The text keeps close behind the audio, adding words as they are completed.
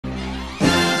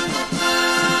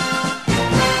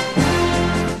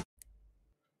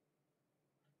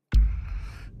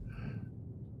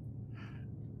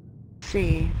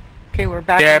see. Okay, we're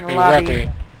back Yep, in the lobby. exactly.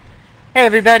 Hey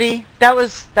everybody, that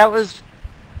was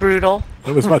brutal.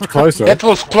 That was much closer. That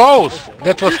was close.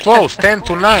 That was close.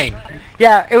 10-9.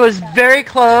 Yeah, it was very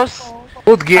close.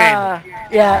 Good game.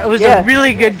 Yeah, it was a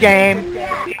really good game.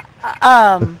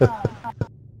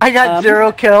 I got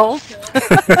 0 kills.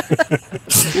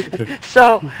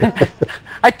 So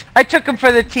I took them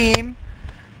for the team.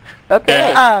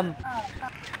 Okay. How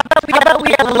about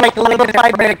we have like a little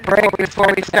 5-minute break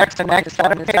before we start the next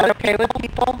one? Is that okay with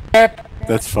people? Yep.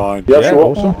 That's fine. Yeah, sure.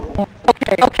 Awesome.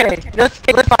 Okay. Let's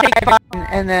take 5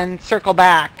 and then circle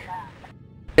back.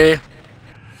 Okay.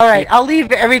 All right, I'll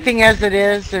leave everything as it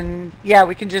is, and yeah,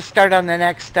 we can just start on the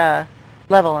next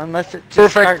level unless it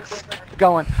just starts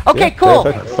going. Okay, cool.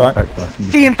 Fine.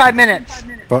 See you in 5 minutes.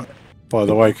 But by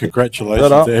the way, congratulations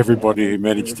to everybody who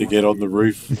managed to get on the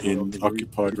roof in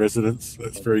occupied residence.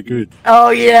 That's very good.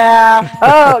 Oh yeah.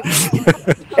 Oh,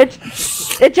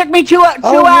 it took me 2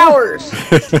 hours.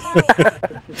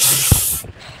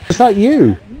 Is that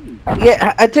you?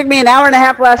 Yeah, it took me an hour and a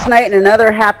half last night and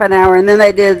another half an hour, and then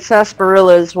I did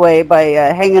Sarsaparilla's way by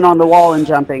hanging on the wall and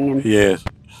jumping. And Yeah.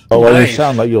 Oh, well, you Nice.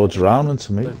 sound like you're drowning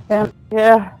to me.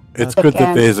 yeah, It's good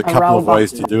that there's a couple of robot.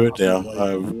 ways to do it now.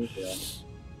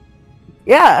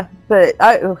 yeah. But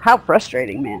how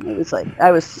frustrating, man! It was like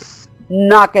I was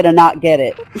not gonna not get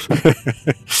it.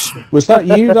 Was that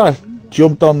you that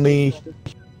jumped on the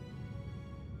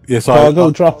Yes,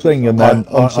 cargo drop thing and then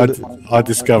onto the... I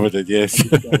discovered it, yes.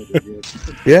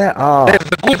 Yeah,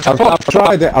 I've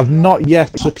tried it. I've not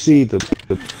yet succeeded.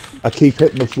 I keep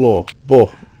hitting the floor,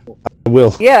 but I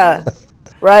will. Yeah,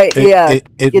 right. It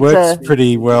It's works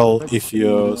pretty well if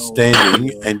you're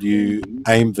standing and you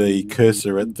aim the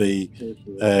cursor at the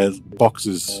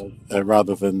boxes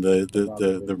rather than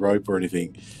the rope or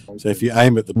anything. So if you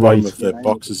aim at the bottom of the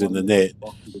boxes in the net,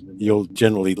 you'll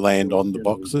generally land on the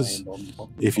boxes.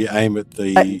 If you aim at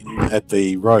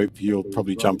the rope, you'll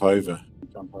probably jump over.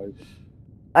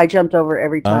 I jumped over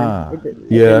every time. It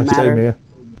Yeah, didn't matter.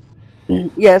 same here.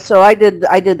 Yeah, so I did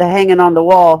the hanging on the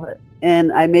wall,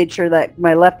 and I made sure that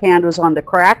my left hand was on the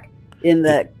crack in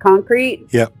the concrete.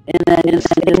 Yep. And then just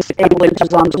 8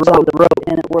 inches on the rope,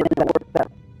 and it worked. It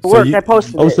worked. I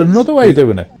posted Oh, is there another way of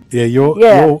doing it? Yeah,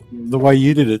 the way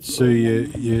you did it, Sue,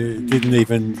 you didn't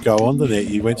even go on the net.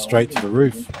 You went straight to the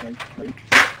roof.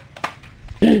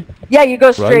 Yeah, you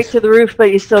go straight to the roof,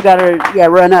 but you still gotta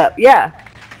run up. Yeah.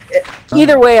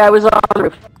 Either way, I was on the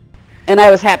roof, and I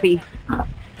was happy.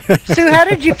 Sue, how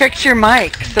did you fix your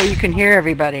mic so you can hear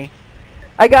everybody?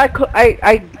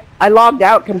 I logged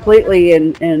out completely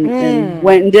and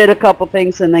went and did a couple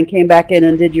things, and then came back in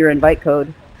and did your invite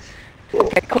code.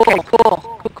 Okay,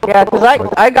 cool. Yeah, because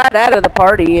I got out of the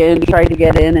party and tried to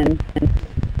get in, and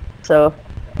so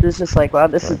it was just like, wow,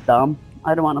 this is dumb.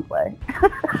 I don't want to play.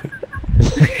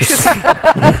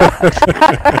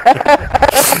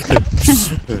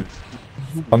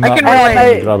 On I that can note,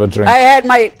 relate. grab a drink. I had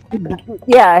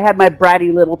my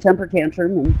bratty little temper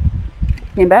tantrum and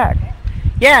came back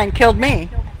Yeah, and killed me.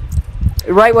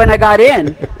 right when I got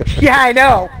in. Yeah, I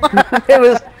know.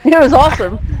 It was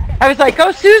awesome. I was like,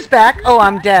 oh, Sue's back. Oh,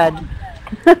 I'm dead.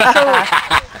 All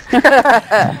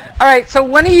right, so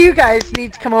one of you guys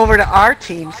needs to come over to our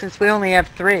team since we only have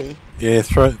 3. Yeah,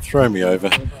 throw me over.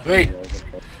 Wait.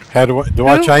 How do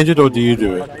I change it or do you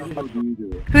do it?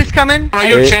 Who's coming? No,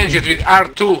 you change it with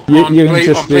R2 on you can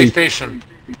just PlayStation.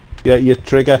 Yeah, your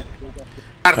trigger.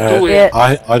 R2. Yeah.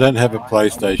 I don't have a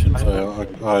PlayStation, so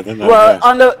I don't know. Well,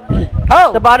 how. on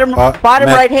the bottom Matt-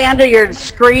 right hand of your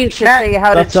screen should say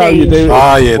how to That's how you change. do it.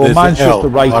 Ah, yeah, Well, there's mine's the just L. the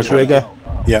right Okay. trigger.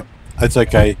 Yep, it's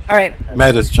okay. All right.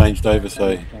 Matt has changed over,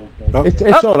 so It's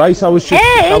all right. I was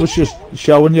just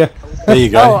showing you. there you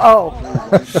go. Oh.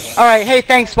 All right. Hey,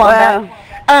 thanks, Wombat. Wow.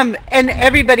 And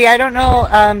everybody, I don't know,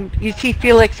 you see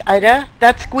Felix Ida?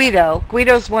 That's Guido.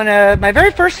 Guido's one of my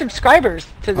very first subscribers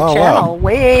to the Oh, channel, wow.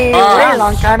 way a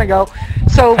long time ago.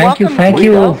 So Thank welcome,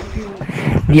 you, Guido.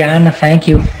 Diana, thank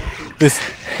you. This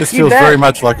You feels bet. very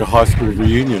much like a high school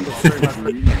reunion.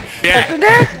 Yeah. Isn't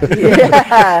it?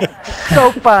 Yeah.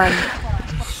 So fun.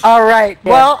 All right.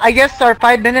 Well, I guess our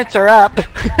 5 minutes are up.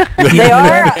 They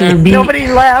are. Nobody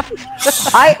left.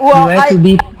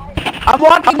 I'm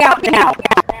walking out now.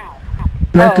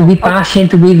 You have to be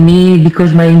patient with me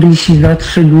because my English is not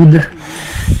so good.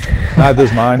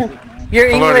 Neither's mine. Your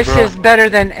Hello, English bro. is better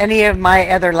than any of my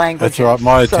other languages. That's right.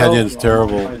 My so- Italian's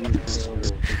terrible.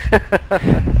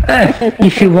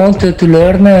 If you want to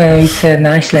learn, it's a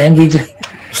nice language.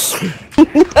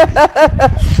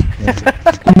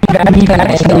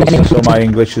 So my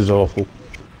English is awful.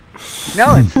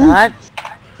 No, it's not.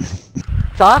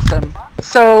 It's awesome.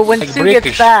 So when Like Sue British.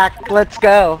 gets back, let's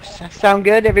go. Sound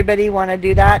good? Everybody want to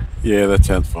do that? Yeah, that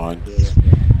sounds fine.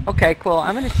 Okay, cool.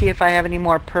 I'm going to see if I have any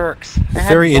more perks. I had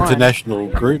Very one. international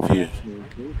group here.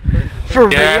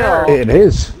 For Yeah. real. It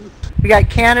is. We got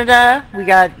Canada, we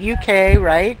got UK,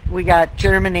 right? We got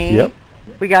Germany. Yep.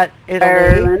 We got Italy.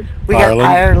 Ireland. We got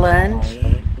Ireland.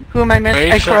 Who am I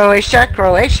missing? Croatia.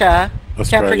 Croatia. Can't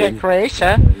forget Australian.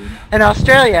 Croatia. And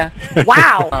Australia.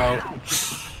 Wow. Wow.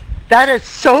 That is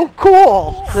so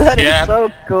cool. That is Yeah.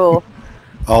 so cool.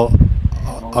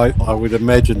 I would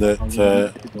imagine that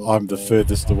I'm the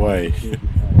furthest away.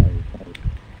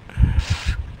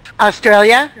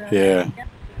 Australia? Yeah.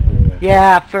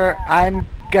 Yeah, I'm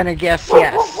gonna guess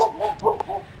yes.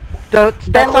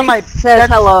 That's on my Says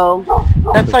hello.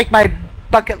 That's like my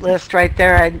bucket list right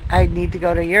there. I need to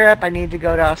go to Europe. I need to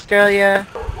go to Australia.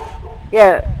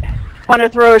 Yeah. Want to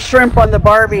throw a shrimp on the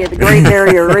Barbie at the Great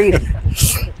Barrier Reef.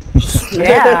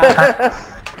 Yeah.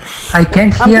 I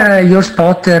can't hear your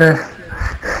spotter.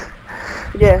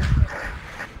 Yeah.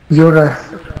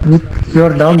 With your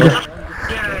dog.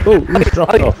 Oh, he's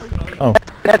dropped off. Oh,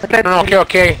 That's good.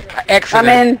 Okay. Excellent.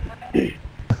 I'm in.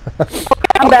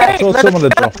 I'm back. saw someone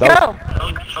had dropped out.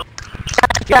 Go.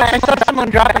 Yeah, I saw someone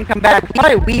drop and come back.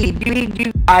 What a weed.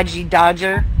 You dodgy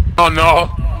dodger. Oh no.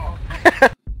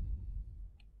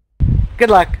 Good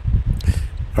luck.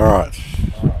 All right.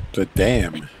 The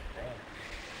dam.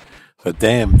 The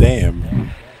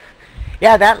dam.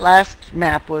 Yeah, that last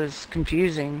map was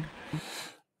confusing.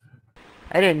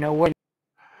 I didn't know where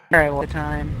I was at the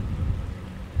time.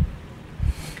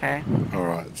 Okay. All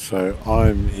right. So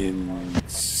I'm in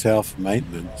South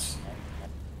Maintenance.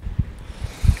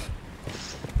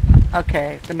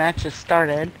 Okay, the match has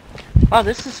started. Wow,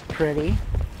 this is pretty.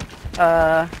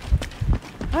 I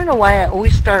don't know why I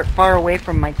always start far away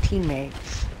from my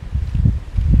teammates.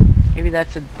 Maybe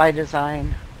that's by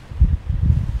design.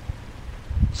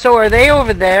 So are they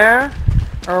over there?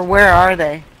 Or where are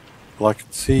they? Well, I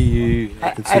can see you.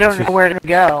 I don't know where to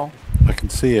go. I can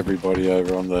see everybody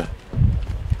over on to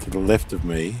the left of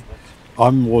me.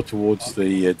 I'm more towards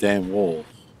the dam wall.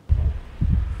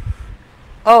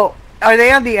 Oh, are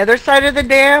they on the other side of the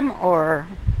dam, or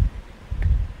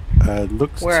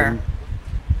Looks where?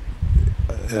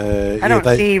 To, I don't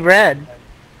see red.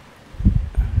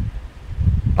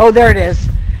 Oh, there it is.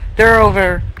 They're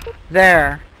over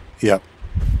there. Yep.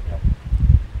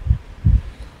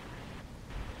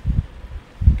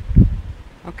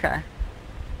 Okay.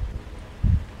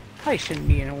 Probably shouldn't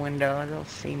be in a window. They'll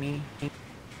see me.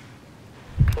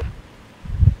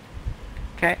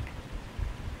 Okay.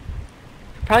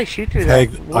 Probably shoot through that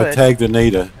wood. I tagged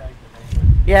Anita.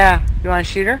 Yeah. You want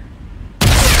to shoot her?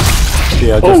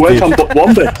 Yeah, I just did. welcome,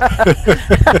 Wombat.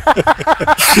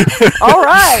 All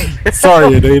right.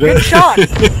 Sorry, Anita. Good shot.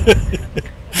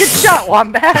 Good shot,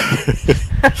 Wombat.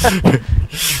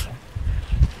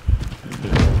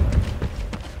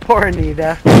 Poor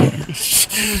Anita.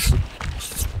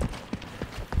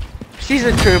 She's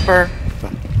a trooper.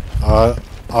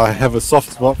 I have a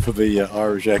soft spot for the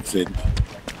Irish accent.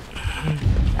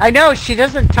 I know, she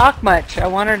doesn't talk much. I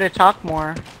want her to talk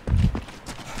more.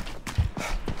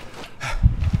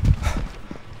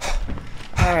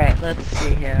 Alright, let's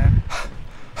see here.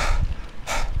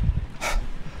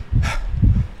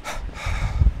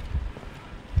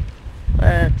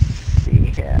 Let's see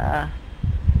here.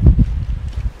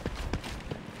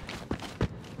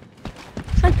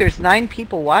 Looks like there's 9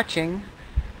 people watching.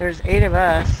 There's 8 of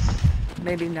us.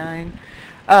 Maybe 9.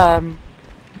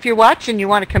 If you're watching, you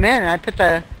want to come in, I put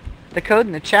the code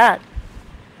in the chat.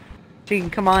 So you can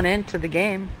come on into the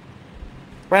game.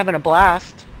 We're having a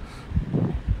blast.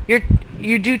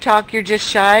 You do talk, you're just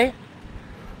shy?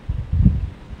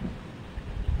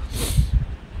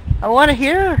 I want to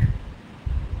hear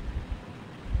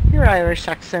your Irish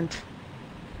accent.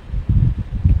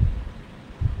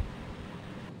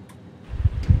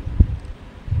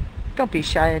 Don't be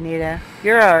shy, Anita.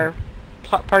 You're our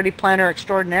party planner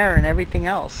extraordinaire and everything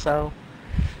else, so...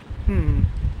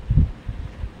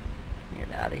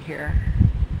 Get out of here.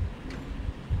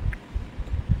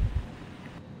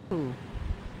 Ooh.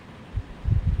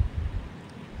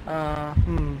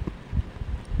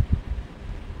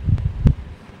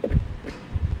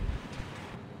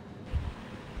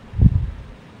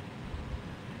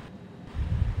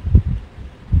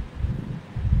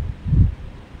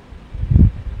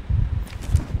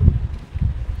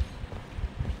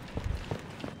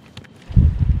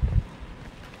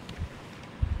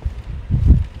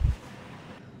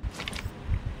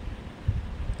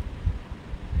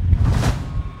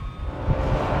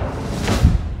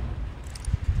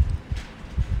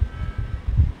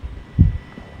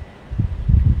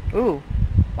 Ooh,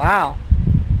 Wow.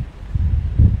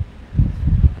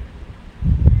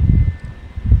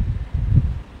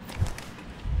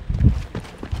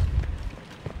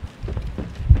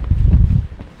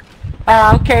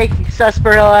 Okay,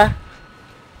 Sarsaparilla.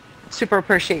 Super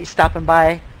appreciate you stopping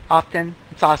by often.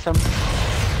 It's awesome.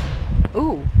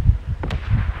 Ooh.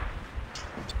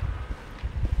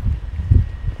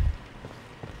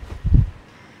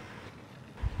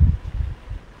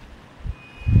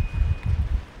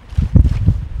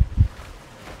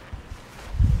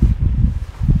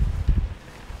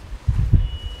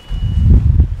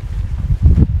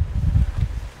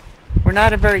 We're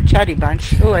not a very chatty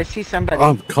bunch. Ooh, I see somebody.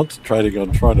 I'm concentrating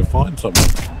on trying to find someone.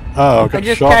 Oh, I got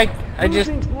shot. I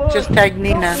just tagged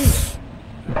Nina.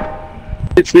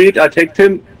 It's Weed, I tagged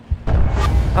him.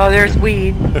 Oh, there's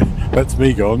Weed. That's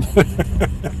me gone.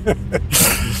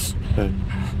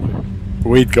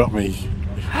 Weed got me.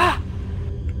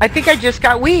 I think I just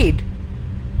got Weed.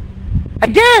 I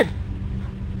did!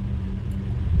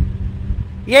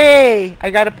 Yay! I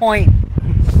got a point.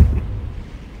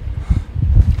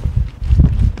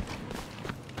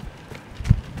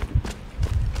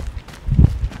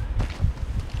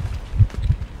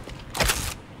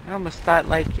 I almost thought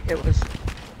like it was...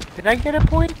 Did I get a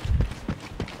point?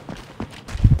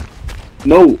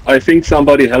 No, I think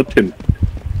somebody helped him.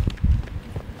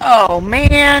 Oh,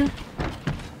 man!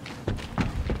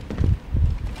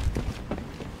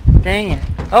 Dang it.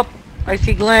 Oh, I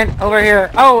see Glenn over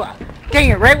here. Oh, dang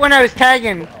it, right when I was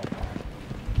tagging.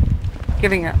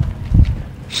 Giving up.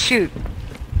 Shoot.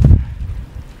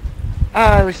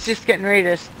 I was just getting ready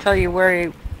to tell you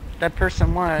where that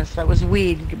person was. That was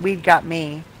Weed. Weed got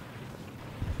me.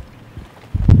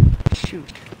 Shoot.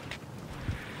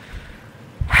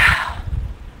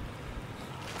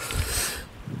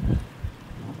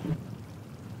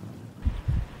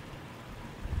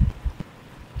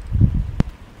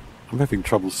 I'm having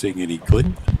trouble seeing any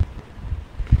glint.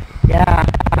 Yeah,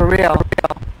 for real.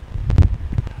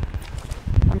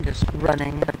 I'm just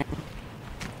running.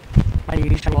 My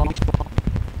usual.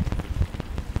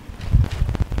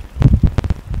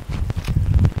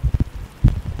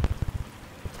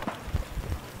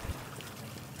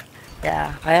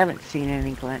 Yeah, I haven't seen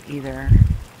any glint either.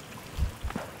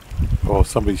 Oh,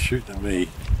 somebody's shooting at me.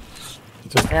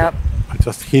 Yep. I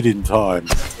just hid in time.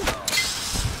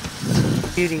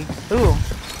 Beauty. Ooh.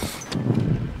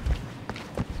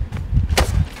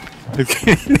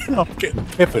 I'm getting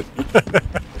peppered.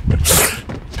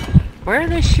 Where are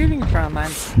they shooting from?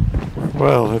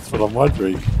 Well, that's what I'm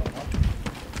wondering.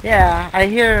 Yeah, I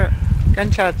hear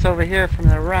gunshots over here from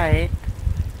the right.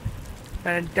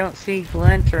 But I don't see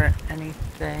glint or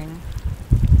anything.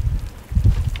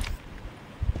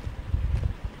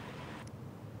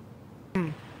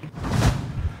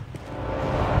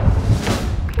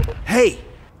 Hey,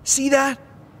 see that?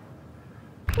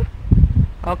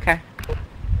 Okay.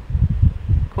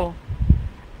 Cool.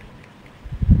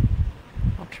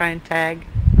 I'll try and tag.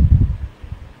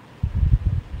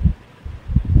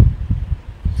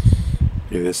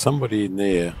 Yeah, there's somebody in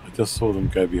there. I just saw them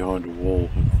go behind a wall.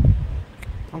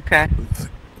 Okay.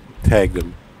 Tag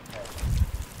them.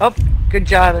 Oh, good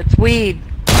job. It's Weed.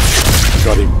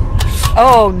 Got him.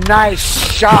 Oh, nice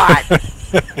shot.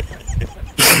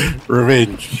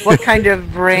 Revenge. What kind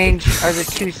of range are the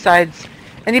two sides?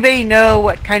 Anybody know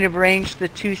what kind of range the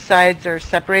two sides are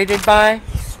separated by?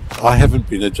 I haven't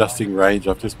been adjusting range.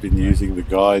 I've just been using the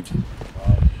guide. So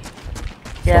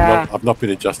Yeah. I've not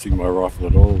been adjusting my rifle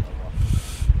at all.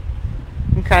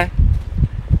 Okay.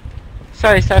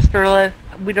 Sorry, Sarsaparilla.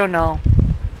 We don't know.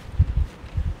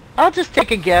 I'll just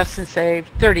take a guess and say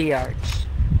 30 yards.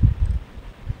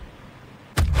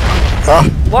 Ah.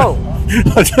 Whoa.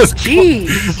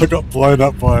 I got blown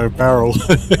up by a barrel.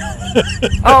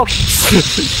 Oh,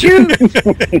 shoot!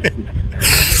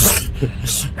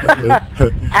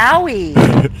 Owie!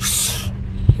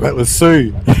 That was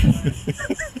Sue.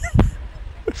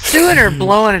 Sue and her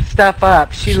blowing stuff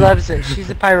up. She loves it. She's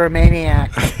a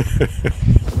pyromaniac.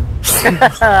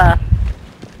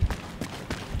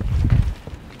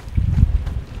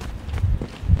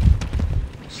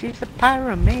 She's a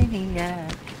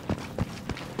pyromaniac.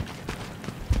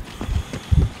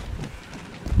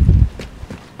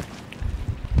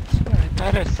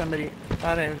 I thought somebody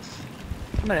thought I was...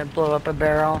 I'm gonna blow up a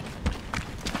barrel.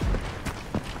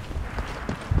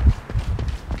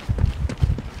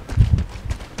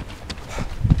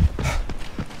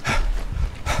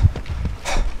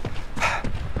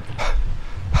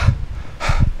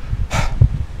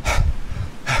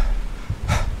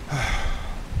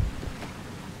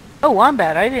 Oh,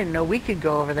 Wombat, I didn't know we could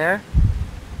go over there.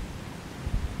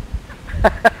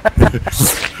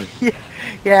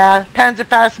 Yeah,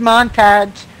 Panzerfaust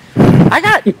montage. I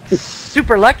got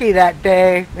super lucky that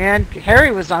day, man.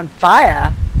 Harry was on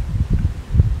fire.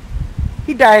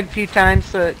 He died a few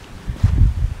times, but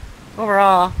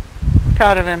overall,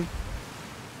 proud of him.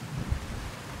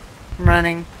 I'm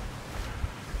running.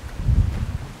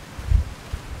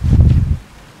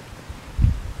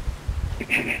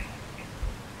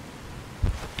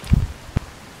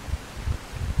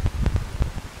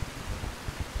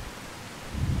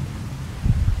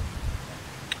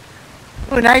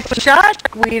 Ooh, nice shot,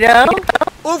 Guido.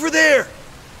 Over there!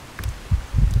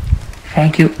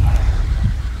 Thank you.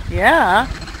 Yeah.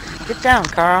 Get down,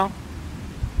 Carl.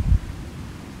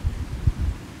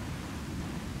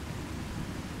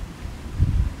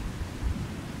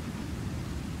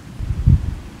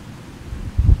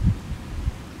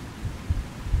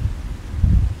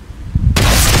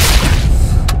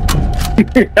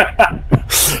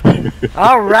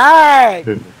 All right.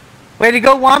 Way to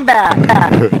go, Wombat.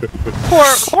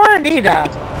 Poor Anita.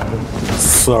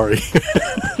 Sorry.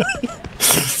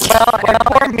 Well,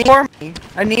 poor me.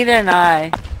 Anita and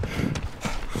I.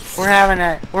 We're having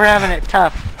it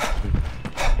tough.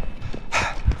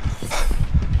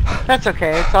 That's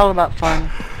okay. It's all about fun.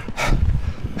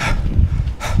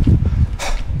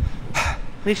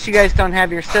 At least you guys don't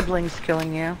have your siblings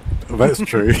killing you. That's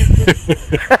true.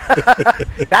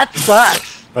 That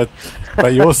sucks.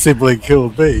 But your sibling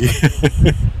killed me.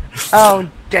 Oh,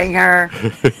 dang her.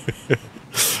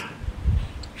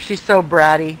 She's so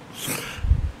bratty.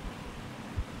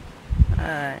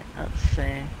 Alright, let's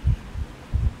see.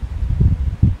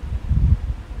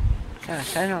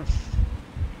 Gosh, I don't...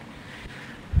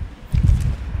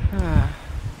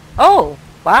 Oh,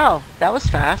 wow, that was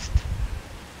fast.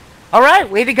 Alright,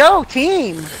 way to go,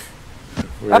 team.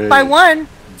 Up by one.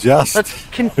 Just.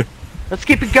 Let's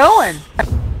keep it going.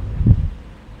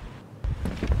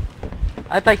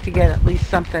 I'd like to get at least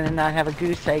something and not have a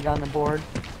goose egg on the board.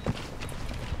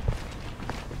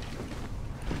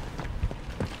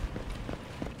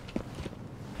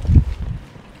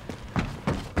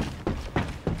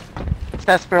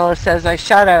 Sarsaparilla says, I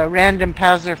shot a random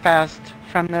Panzerfaust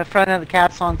from the front of the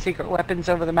castle on secret weapons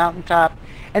over the mountaintop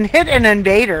and hit an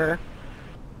invader.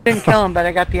 Didn't kill him, but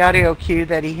I got the audio cue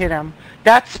that he hit him.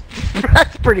 That's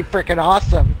pretty freaking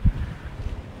awesome.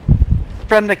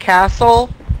 From the castle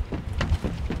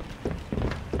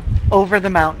over the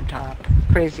mountaintop.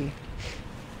 Crazy.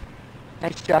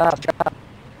 Nice job.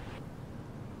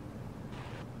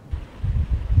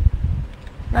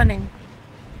 Running.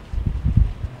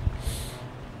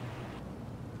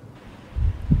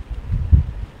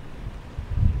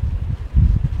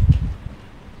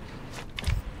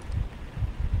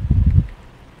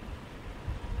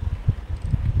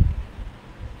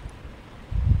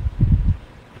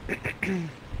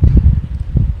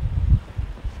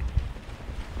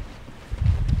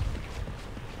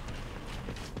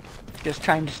 Just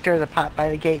trying to stir the pot by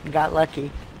the gate and got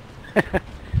lucky.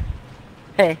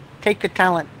 Hey, take the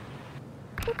talent.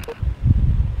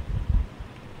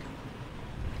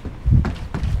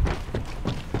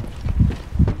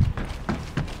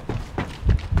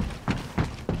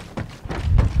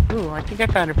 Ooh, I think I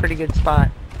found a pretty good spot.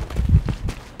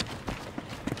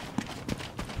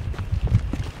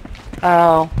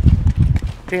 Oh,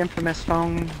 the infamous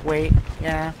phone wait,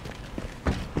 yeah.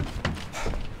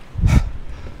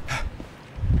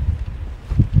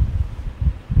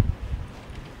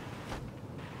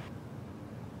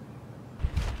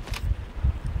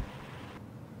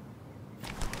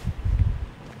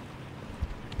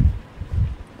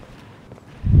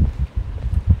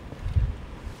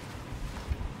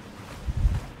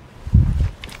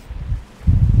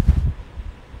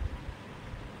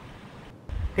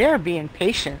 They're being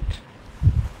patient.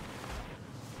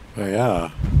 They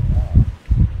are.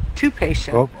 Too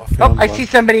patient. Oh, I see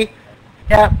somebody.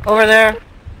 Yeah, over there.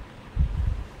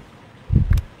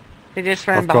 They just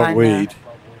ran I've got behind weed.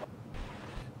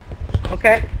 there.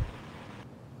 Okay.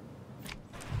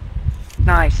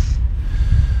 Nice.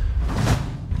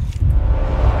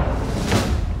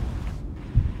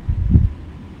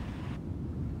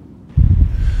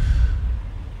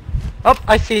 Oh,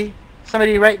 I see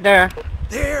somebody right there.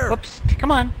 There! Whoops. Come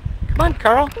on,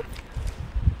 Carl.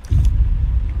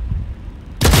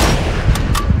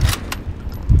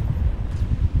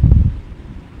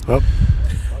 Oh.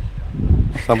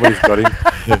 Somebody's got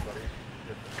him.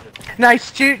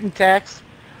 Nice shooting, Tex.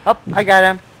 Oh, I got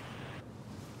him.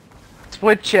 It's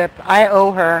wood chip. I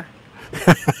owe her.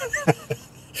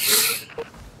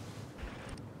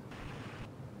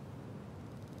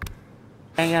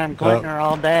 Hang on, I'm pointing her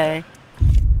all day.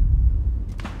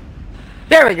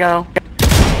 There we go.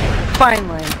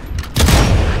 Finally.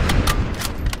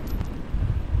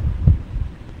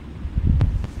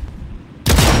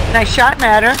 Nice shot,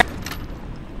 Matter.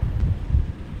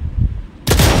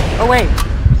 Oh wait,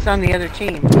 it's on the other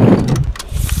team.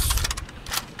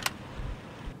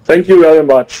 Thank you very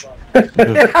much.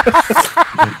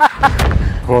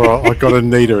 Well, I got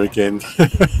Anita again.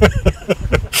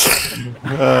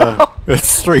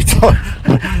 It's 3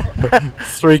 times,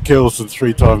 3 kills and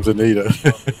 3 times Anita.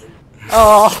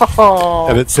 Oh.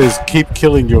 And it says keep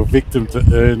killing your victim to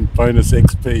earn bonus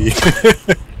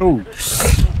XP. Oh,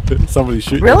 somebody's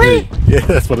shooting. Really? At me. Yeah,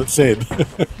 that's what it said.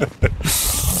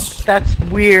 That's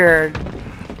weird.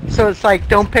 So it's like,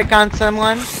 don't pick on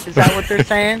someone? Is that what they're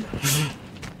saying?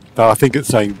 No, I think it's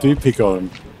saying do pick on them.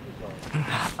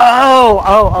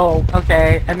 Oh,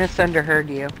 okay. I misunderstood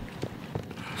you.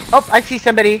 Oh, I see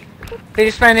somebody. They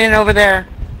just ran in over there.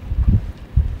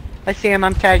 I see him,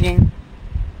 I'm tagging.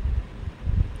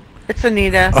 It's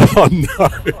Anita. Oh no.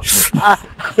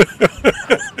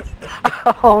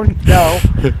 Oh no.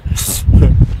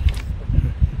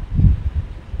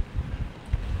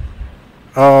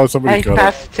 Oh, somebody got it.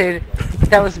 Incapacitated.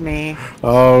 That was me.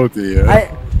 Oh dear.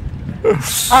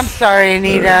 I'm sorry,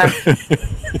 Anita.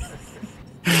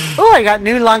 Oh, I got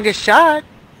new longest shot.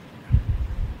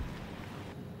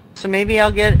 So maybe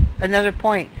I'll get another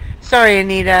point. Sorry,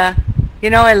 Anita. You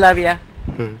know I love you.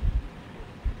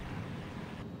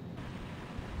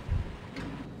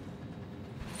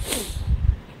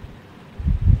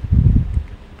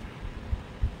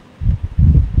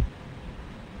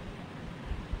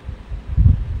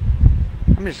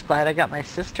 I'm just glad I got my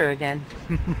sister again.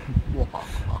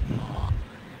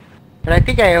 But I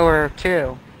think I owe her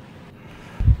too.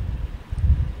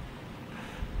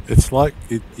 It's like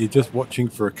you're just watching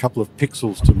for a couple of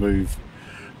pixels to move.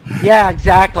 Yeah,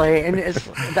 exactly. And it's,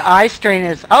 the eye strain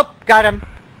is, oh, got him.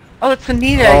 Oh, it's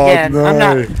Anita again.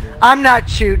 No. I'm not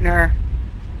shooting her.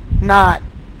 Not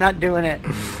doing it.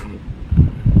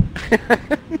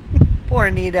 Poor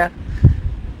Anita.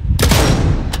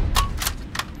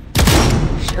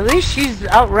 At least she's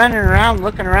out running around,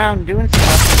 looking around, doing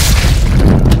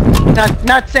stuff.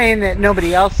 Not saying that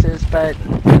nobody else is, but.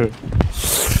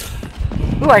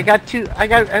 Ooh, I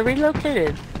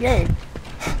relocated. Yay.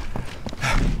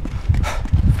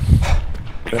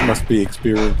 That must be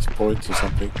experience points or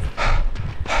something.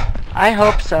 I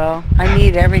hope so. I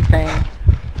need everything.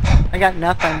 I got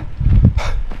nothing.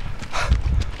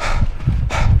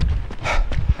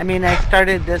 I mean, I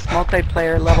started this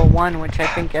multiplayer level 1, which I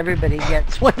think everybody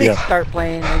gets when they start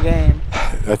playing the game.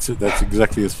 That's it. That's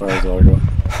exactly as far as I got.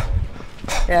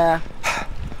 Yeah.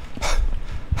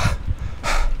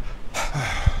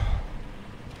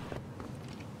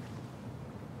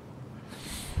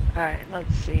 Alright,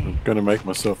 let's see. I'm going to make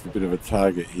myself a bit of a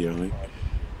target here, I think.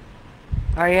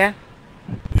 Are ya?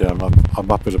 Yeah, I'm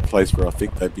up at a place where I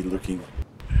think they'd be looking.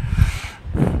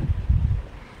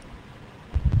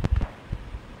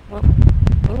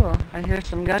 Oh, I hear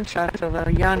some gunshots over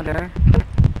yonder.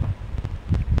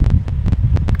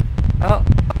 Oh,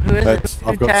 who is it?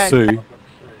 Who I've got tagged? Sue.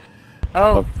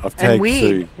 Oh, I've tagged and Weed.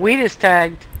 Sue. Weed is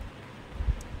tagged.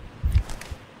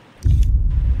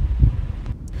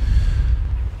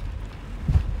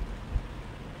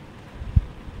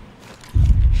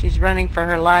 She's running for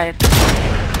her life.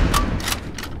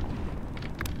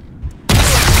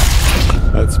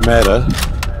 That's Matter.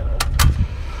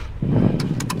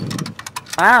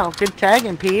 Wow, good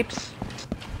tagging, peeps.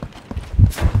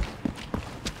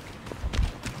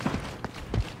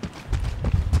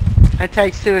 I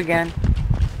tagged Sue again.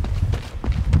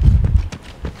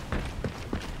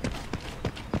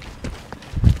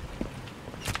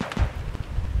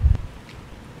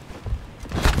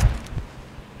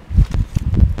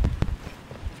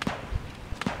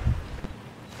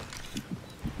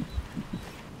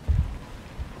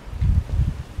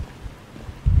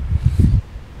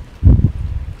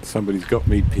 Somebody's got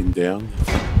me pinned down.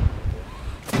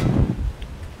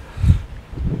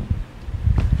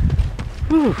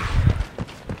 Whew.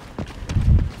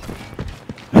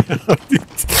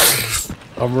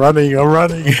 I'm running. Are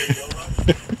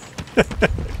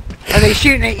they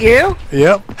shooting at you?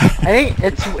 Yep. I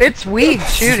think it's Weed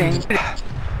shooting.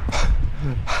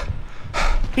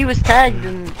 He was tagged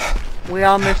and we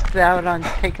all missed out on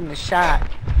taking the shot.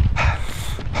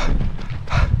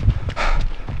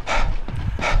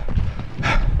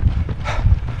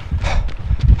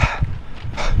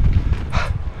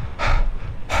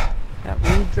 That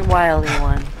Weed's a wily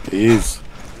one. He is.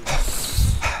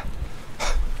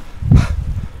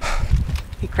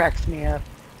 He cracks me up.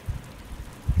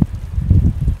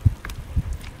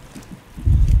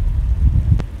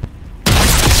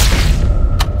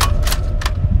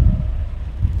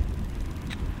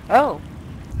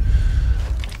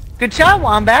 Good shot,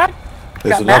 Wombat.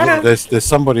 There's Got another. better. There's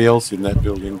somebody else in that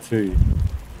building too.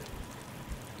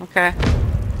 Okay.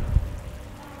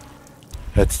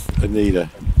 That's Anita.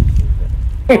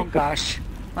 Oh gosh,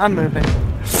 I'm moving.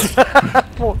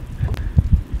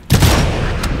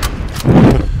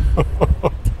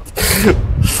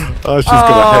 Oh,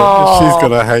 she's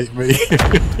gonna hate me.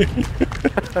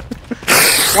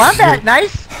 Wombat,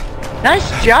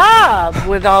 nice job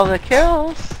with all the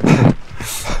kills.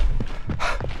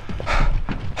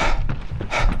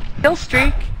 Kill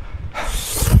streak.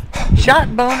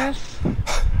 Shot bonus.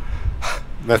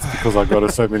 That's because I got her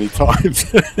so many times.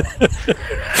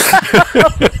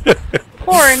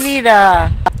 Poor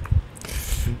Anita.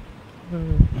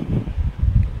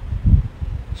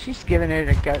 She's giving it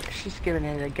a go. She's giving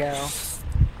it a go.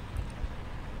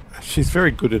 She's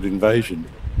very good at invasion.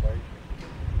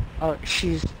 Oh,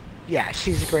 she's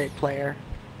a great player.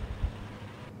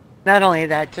 Not only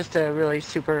that, just a really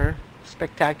super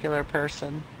spectacular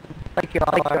person. Like you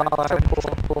all are. So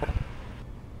cool.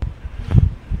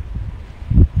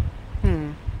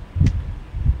 Hmm.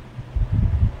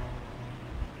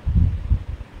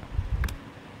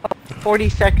 Oh, 40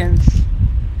 seconds.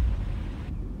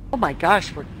 Oh my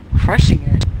gosh, we're crushing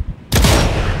it.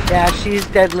 Yeah, she's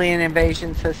deadly in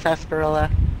invasion, says Sarsaparilla.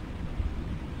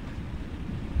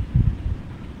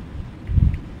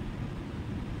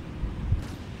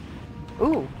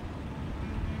 Ooh.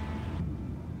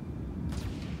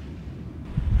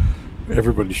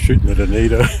 Everybody's shooting at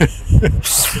Anita.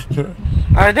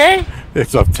 Are they?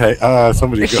 Yes, I've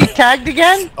somebody Is got. she tagged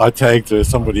again? I tagged her.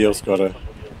 Somebody else got her.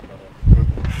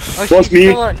 Oh, Was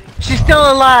me. She's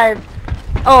still alive.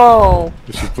 Oh.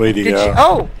 She's bleeding Did she? out.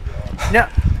 Oh. No.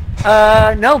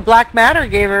 No. Black Matter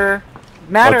gave her.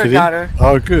 Matter did he? got her.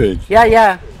 Oh, good.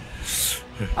 Yeah.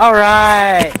 All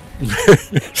right.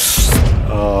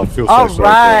 Oh, I feel so All sorry for her.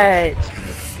 right.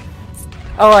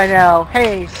 Oh, I know.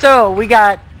 Hey, so we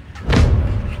got.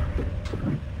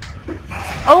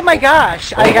 Oh my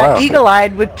gosh! I got wow.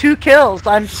 eagle-eyed with 2 kills.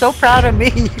 I'm so proud of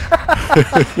me.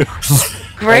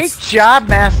 Great job,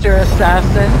 Master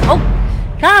Assassin. Oh,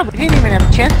 God, we didn't even have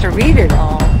a chance to read it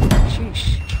all.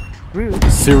 Sheesh. Rude.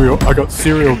 I got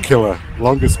serial killer.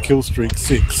 Longest kill streak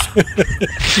 6.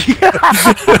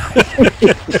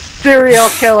 Serial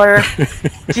killer.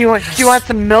 Do you want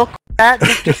some milk with that,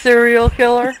 Mr. Serial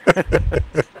Killer?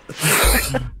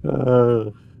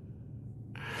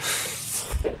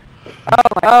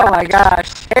 Oh my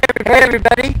gosh. Hey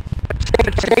everybody.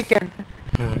 It's shaken.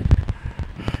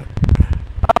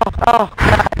 Oh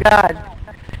God.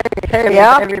 Hey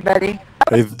everybody.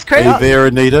 Are you there,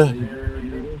 Anita?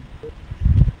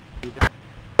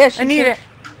 Yes, Anita.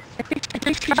 I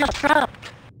think she just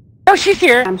dropped. Oh, she's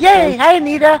here. Yay. Hi,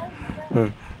 Anita.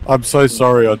 I'm so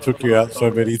sorry I took you out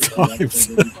so many times.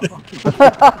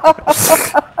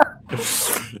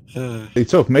 He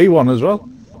took me one as well.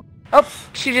 Oh,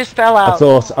 she just fell out. I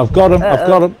thought, I've got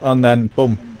him, and then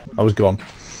boom, I was gone.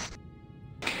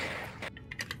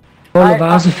 All of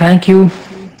us, thank you.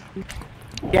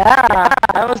 Yeah,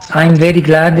 that was. I'm very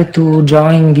glad to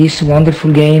join this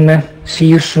wonderful game. See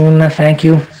you soon. Thank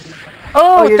you.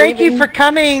 Oh, thank you for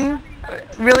coming.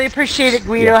 Really appreciate it,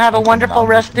 Guido. Have a wonderful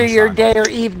rest of your day or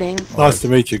evening. Nice to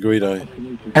meet you, Guido.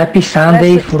 Happy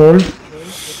Sunday for all.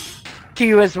 To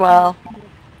you as well.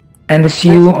 And see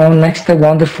you on next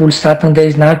wonderful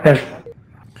Saturday Sniper.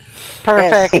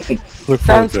 Perfect. Look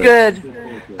Sounds forward to it.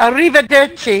 good.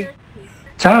 Arrivederci.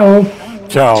 Ciao.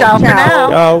 Ciao. Ciao for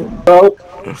now.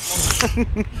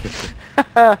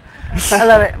 I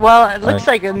love it. Well, it looks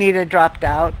like Anita dropped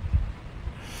out.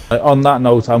 On that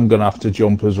note, I'm gonna have to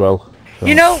jump as well. So.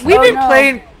 You know,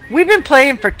 we've been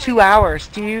playing for 2 hours.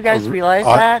 Do you guys realize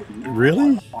that?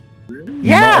 Really?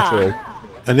 Yeah.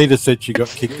 Anita said she got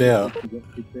kicked out.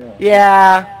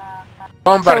 Yeah.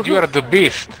 Wombat, you are the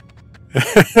beast.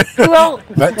 Who else?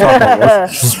 That time it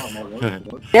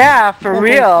was. Yeah, for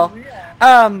real.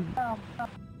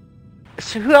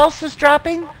 So who else is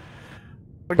dropping?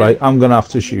 Right, I'm gonna have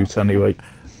to shoot anyway.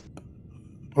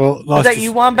 Well, nice Is that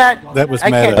you, Wombat? That was I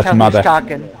Matter. can't tell Matter. who's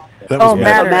talking. That was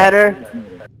Matter.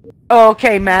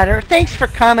 Okay, Matter. Thanks for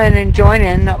coming and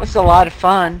joining. That was a lot of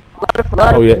fun.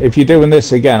 Oh yeah, if you're doing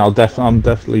this again, I'm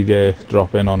definitely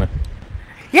drop in on it.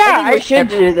 Yeah, I should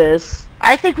do this.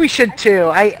 I think we should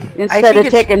too. Instead of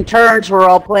taking turns, we're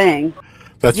all playing.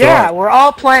 That's yeah, right. we're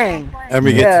all playing. And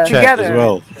we get to chat together. as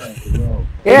well.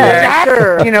 Yeah,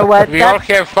 sure. You know what? We all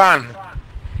have fun.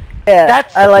 Yeah,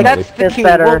 I like that's the this key.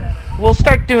 better. We'll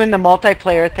start doing the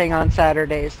multiplayer thing on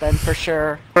Saturdays then for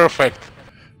sure. Perfect.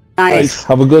 Nice. Right,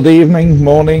 have a good evening,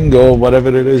 morning, or whatever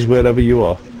it is, wherever you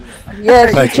are.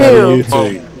 Yes, Thanks, you Annie, you too.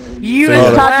 too. You See as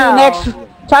you Talk to you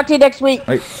well. Talk to you next week.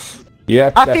 Right.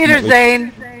 Yeah, Auf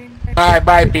Wiedersehen. Bye,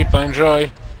 bye, people.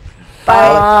 Enjoy.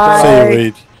 Bye. See you,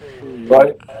 Reed.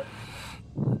 Bye.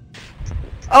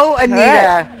 Oh,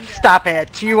 Anita, stop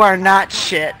it. You are not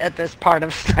shit at this part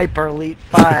of Sniper Elite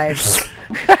 5.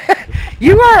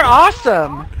 You are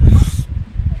awesome.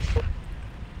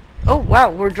 Oh,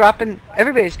 wow,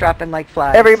 everybody's dropping like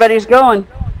flies. Everybody's going.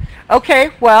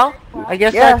 Okay, well, I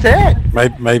guess that's it.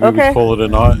 Maybe we call it a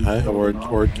night, eh? or a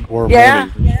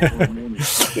morning.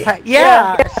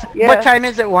 Yeah. What time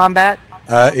is it, Wombat?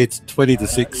 It's 20 to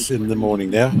 6 in the morning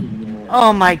now.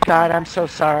 Oh my God, I'm so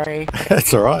sorry.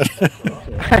 That's all right.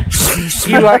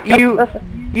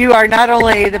 You are not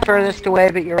only the furthest away,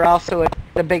 but you're also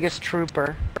the biggest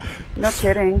trooper. No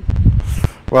kidding.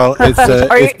 Well,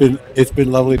 it's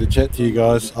been lovely to chat to you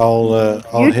guys. I'll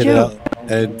head out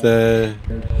and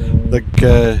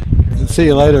see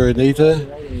you later, Anita,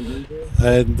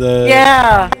 and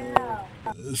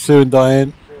Sue and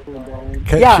Diane.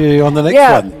 Catch you on the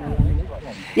next one.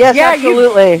 Yes,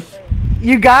 absolutely.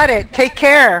 You got it. Take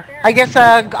care. I guess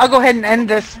I'll go ahead and end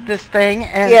this thing,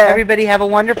 and everybody have a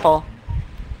wonderful.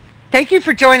 Thank you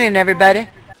for joining, everybody.